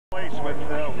nice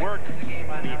with work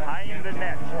behind the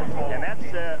net. And that's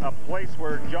a place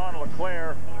where John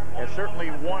LeClair has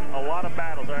certainly won a lot of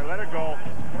battles. All right, let it go.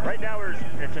 Right now,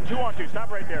 it's a 2-on-2.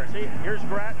 Stop right there. See, here's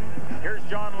Gratton. Here's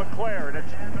John LeClair. And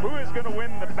it's who is going to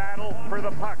win the battle for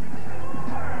the puck.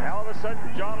 Now, all of a sudden,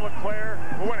 John LeClair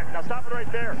will win it. Now, stop it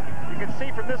right there. You can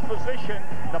see from this position,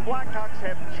 the Blackhawks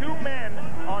have 2 men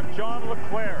on John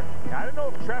LeClair. Now, I don't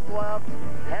know if Trefilov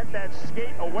had that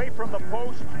skate away from the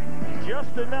post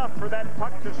just enough for that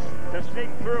puck to sneak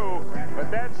through, but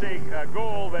that's a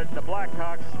goal that the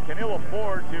Blackhawks can ill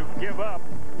afford to give up.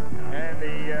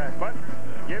 And but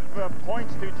give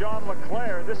points to John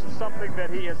LeClair. This is something that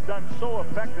he has done so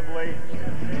effectively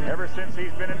ever since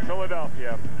he's been in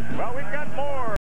Philadelphia. Well, we've got more.